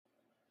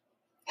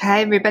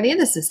Hi, everybody.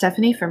 This is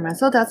Stephanie from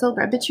Russell Dazzle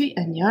Rabbitry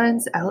and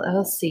Yarns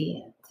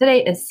LLC.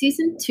 Today is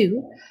Season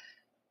 2,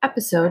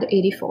 Episode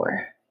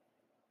 84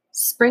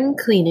 Spring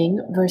Cleaning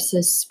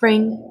versus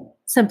Spring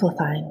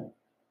Simplifying.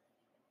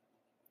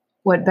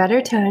 What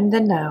better time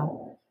than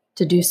now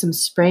to do some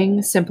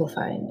spring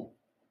simplifying?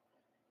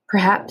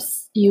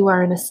 Perhaps you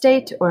are in a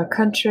state or a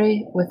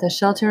country with a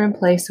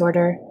shelter-in-place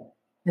order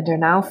and are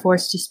now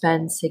forced to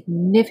spend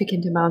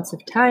significant amounts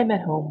of time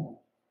at home.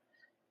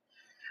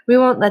 We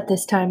won't let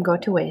this time go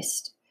to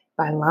waste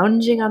by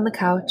lounging on the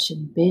couch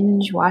and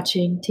binge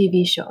watching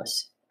TV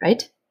shows,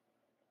 right?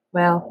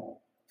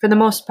 Well, for the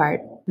most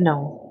part,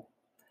 no.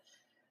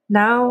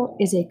 Now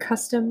is a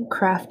custom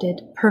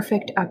crafted,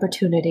 perfect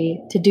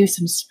opportunity to do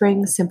some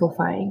spring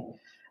simplifying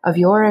of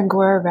your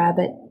Angora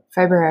Rabbit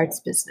Fiber Arts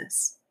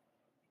business.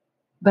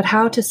 But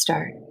how to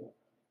start?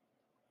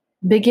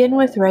 Begin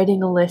with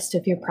writing a list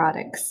of your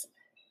products.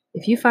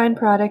 If you find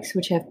products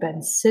which have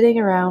been sitting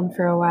around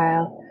for a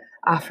while,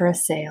 offer a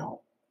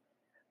sale.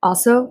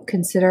 Also,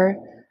 consider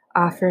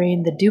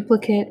offering the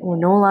duplicate or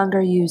no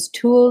longer used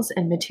tools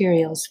and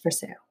materials for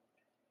sale.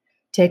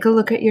 Take a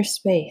look at your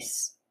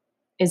space.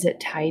 Is it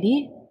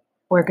tidy,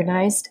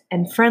 organized,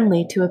 and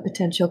friendly to a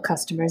potential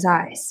customer's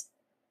eyes?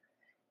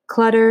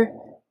 Clutter,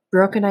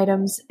 broken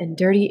items, and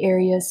dirty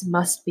areas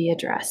must be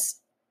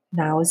addressed.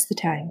 Now is the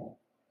time.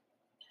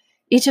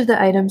 Each of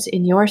the items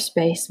in your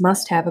space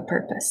must have a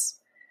purpose.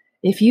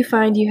 If you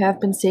find you have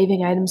been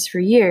saving items for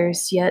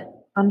years, yet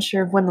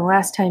unsure of when the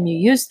last time you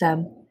used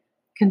them,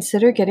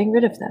 consider getting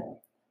rid of them.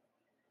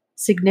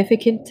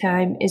 Significant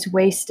time is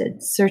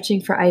wasted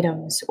searching for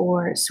items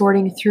or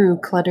sorting through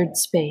cluttered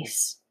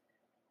space.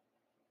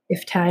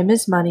 If time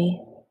is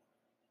money,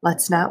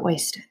 let's not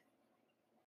waste it.